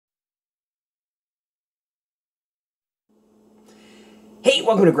Hey,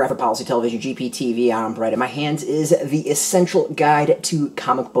 welcome to Graphic Policy Television, GPTV. I'm Brett. In my hands is the Essential Guide to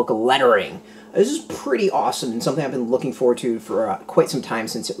Comic Book Lettering. This is pretty awesome and something I've been looking forward to for quite some time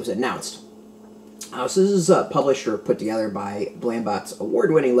since it was announced. So this is published or put together by Blambot's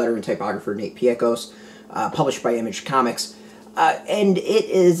award-winning letterer and typographer Nate Piekos, published by Image Comics, and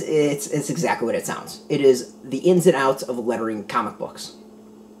it's exactly what it sounds. It is the ins and outs of lettering comic books.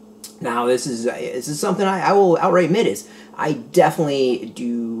 Now, this is something I will outright admit is I definitely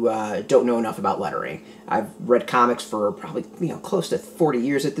don't know enough about lettering. I've read comics for probably close to 40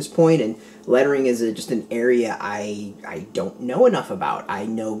 years at this point, and lettering is just an area I don't know enough about. I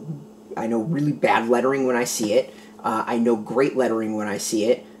know really bad lettering when I see it. I know great lettering when I see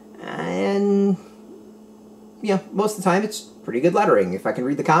it, and most of the time it's pretty good lettering. If I can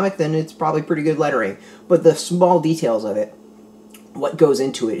read the comic, then it's probably pretty good lettering. But the small details of it, what goes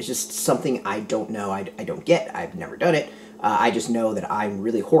into it, is just something I don't know. I don't get. I've never done it. I just know that I'm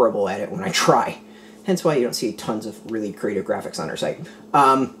really horrible at it when I try. Hence why you don't see tons of really creative graphics on our site.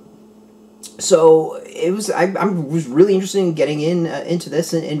 So it was. I was really interested in getting into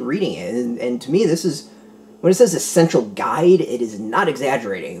this and reading it. And to me, this is, when it says essential guide, it is not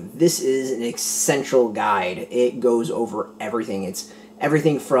exaggerating. This is an essential guide. It goes over everything. It's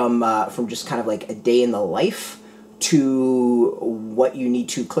everything from just kind of like a day in the life to what you need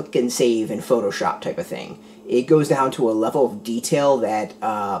to click and save in Photoshop type of thing. It goes down to a level of detail that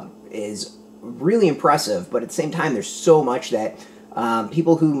is really impressive, but at the same time, there's so much that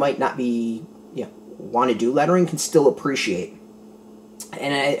people who might not be want to do lettering can still appreciate.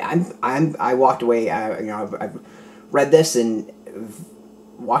 And I walked away. I've read this and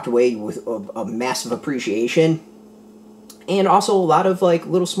walked away with a massive appreciation, and also a lot of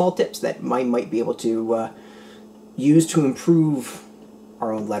little small tips that might be able to use to improve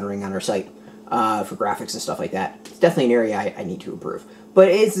our own lettering on our site for graphics and stuff like that. It's definitely an area I need to improve. But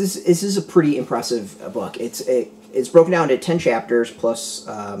this is a pretty impressive book. It's broken down into 10 chapters plus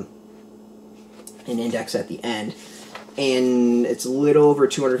an index at the end, and it's a little over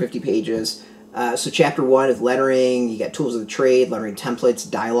 250 pages. So chapter 1 is lettering. You got tools of the trade, lettering templates,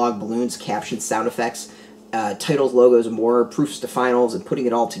 dialogue, balloons, captions, sound effects, titles, logos, and more, proofs to finals, and putting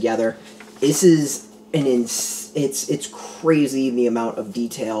it all together. This is it's crazy the amount of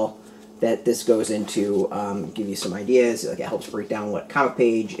detail that this goes into. Give you some ideas. It helps break down what a comic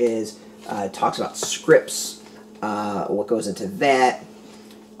page is. It talks about scripts, what goes into that.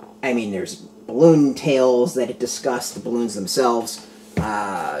 I mean, there's balloon tails that it discussed, the balloons themselves.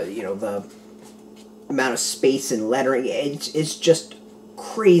 The amount of space and lettering. It's just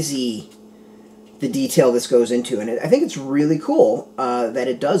crazy the detail this goes into, and I think it's really cool that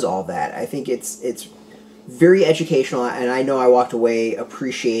it does all that. I think it's very educational, and I know I walked away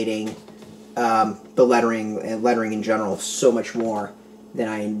appreciating the lettering and lettering in general so much more than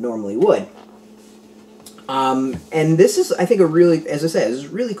I normally would. And this is, I think, as I said, this is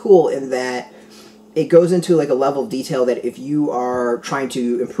really cool in that it goes into a level of detail that if you are trying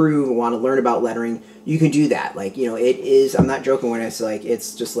to improve and want to learn about lettering, you can do that. It is, I'm not joking when I say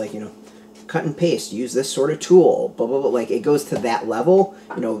it's just cut and paste, use this sort of tool, blah, blah, blah. It goes to that level,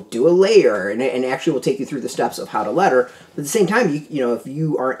 do a layer, and actually will take you through the steps of how to letter. But at the same time, if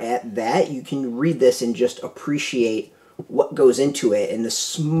you aren't at that, you can read this and just appreciate what goes into it and the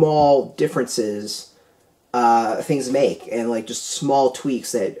small differences things make, and just small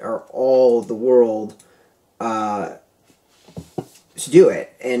tweaks that are all the world to do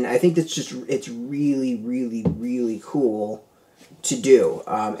it. And I think it's really, really, really cool to do.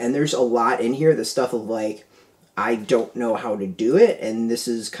 And there's a lot in here, the stuff of I don't know how to do it, and this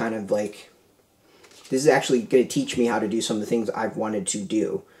is kind of this is actually going to teach me how to do some of the things I've wanted to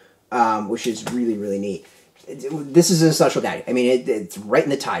do, which is really, really neat. This is an essential guide. I mean, it's right in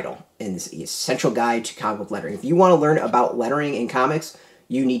the title, and it's the Essential Guide to Comic Book Lettering. If you want to learn about lettering in comics,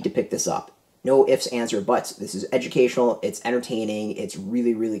 you need to pick this up. No ifs, ands, or buts. This is educational, it's entertaining, it's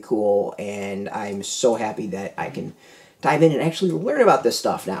really, really cool, and I'm so happy that I can dive in and actually learn about this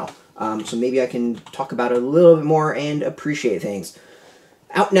stuff now. So maybe I can talk about it a little bit more and appreciate things.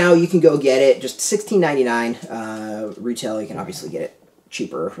 Out now, you can go get it, just $16.99. Retail, you can obviously get it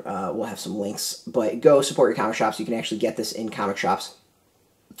cheaper. We'll have some links, but go support your comic shops. You can actually get this in comic shops.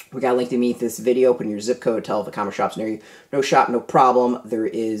 We got a link to beneath this video. Put in your zip code, tell if the comic shop's near you. No shop, no problem. There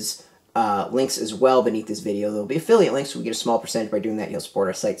is links as well beneath this video. There'll be affiliate links, so we get a small percentage by doing that. You'll support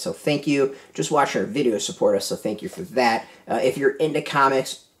our site, so thank you. Just watching our videos support us, so thank you for that. If you're into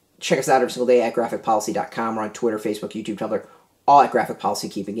comics, check us out every single day at graphicpolicy.com. We're on Twitter, Facebook, YouTube, Tumblr, all at Graphic Policy,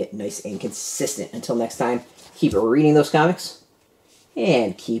 keeping it nice and consistent. Until next time, keep reading those comics,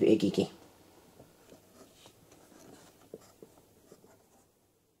 and keep it geeky.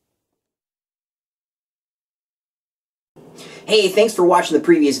 Hey, thanks for watching the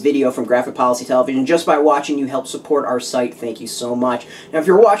previous video from Graphic Policy Television. Just by watching, you help support our site. Thank you so much. Now, if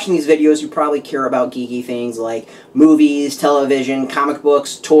you're watching these videos, you probably care about geeky things like movies, television, comic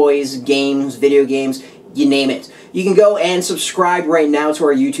books, toys, games, video games, you name it. You can go and subscribe right now to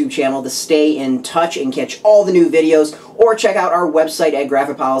our YouTube channel to stay in touch and catch all the new videos, or check out our website at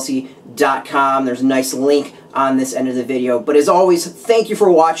graphicpolicy.com. There's a nice link on this end of the video. But as always, thank you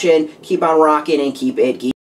for watching. Keep on rocking and keep it geeky.